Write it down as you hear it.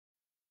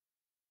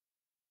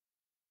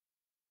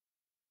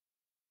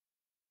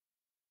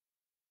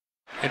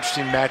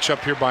Interesting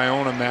matchup here by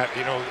Iona, Matt.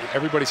 You know,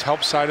 everybody's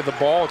help side of the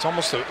ball. It's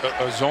almost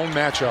a zone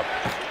matchup.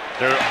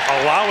 They're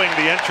allowing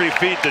the entry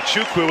feed to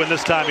Chukwu, and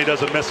this time he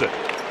doesn't miss it.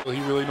 He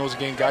really knows the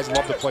game. Guys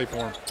love to play for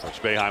him.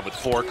 Coach Boeheim with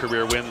 4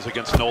 career wins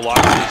against no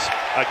losses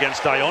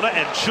against Iona,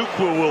 and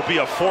Chukwu will be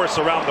a force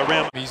around the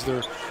rim. He's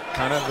their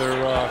kind of their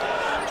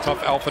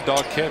tough alpha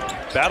dog kid.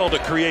 Battle to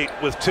create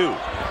with 2.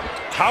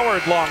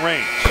 Howard long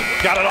range.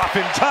 Got it off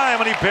in time,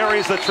 and he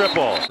buries the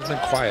triple. It's been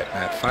quiet,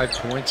 Matt. 5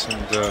 points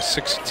and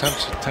 6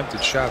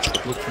 attempted shots.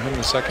 But look for him in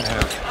the second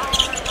half.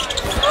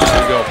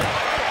 There you go.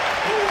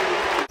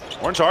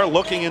 Orange are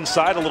looking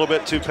inside a little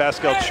bit to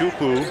Paschal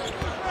Chukwu.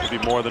 Maybe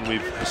more than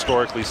we've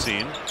historically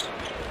seen.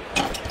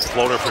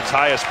 Floater for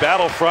Tyus.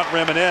 Battle front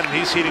rim and in.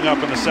 He's heating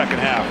up in the second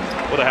half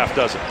with a half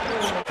dozen.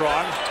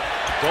 Strong.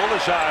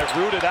 Oshae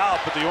rooted out,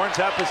 but the Orange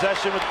have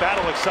possession with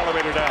Battle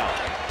accelerator down.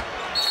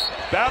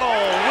 Battle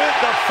with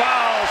the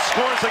foul,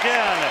 scores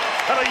again,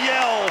 and a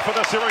yell for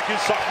the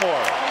Syracuse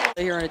sophomore.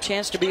 Here and a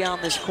chance to be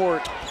on this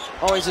court.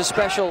 Always a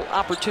special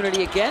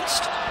opportunity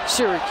against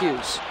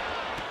Syracuse.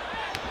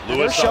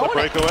 Lewis on the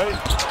breakaway.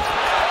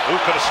 Who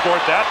could have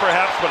scored that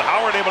perhaps, but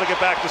Howard able to get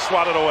back to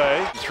swat it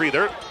away. 3.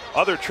 Their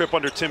other trip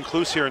under Tim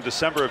Cluse here in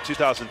December of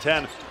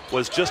 2010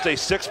 was just a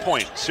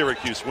 6-point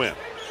Syracuse win.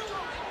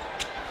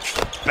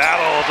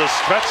 Battle to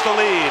stretch the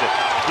lead.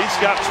 He's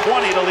got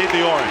 20 to lead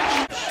the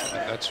Orange.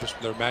 That's just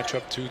their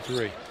matchup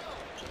 2-3.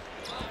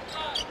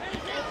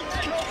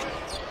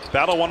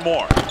 Battle one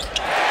more.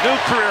 New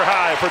career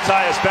high for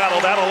Tyus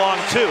Battle. That along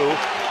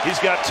 2. He's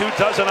got 2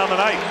 dozen on the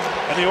night,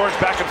 and the Orange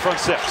back in front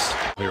 6.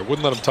 Here,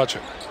 wouldn't let him touch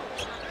it.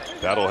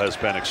 Battle has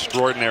been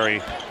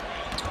extraordinary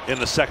in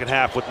the second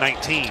half with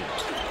 19.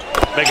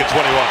 Make it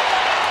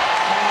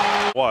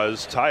 21.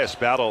 Was Tyus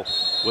Battle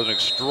with an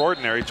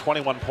extraordinary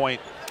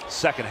 21-point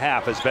second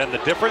half has been the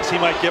difference. He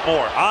might get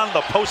more on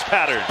the post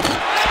pattern.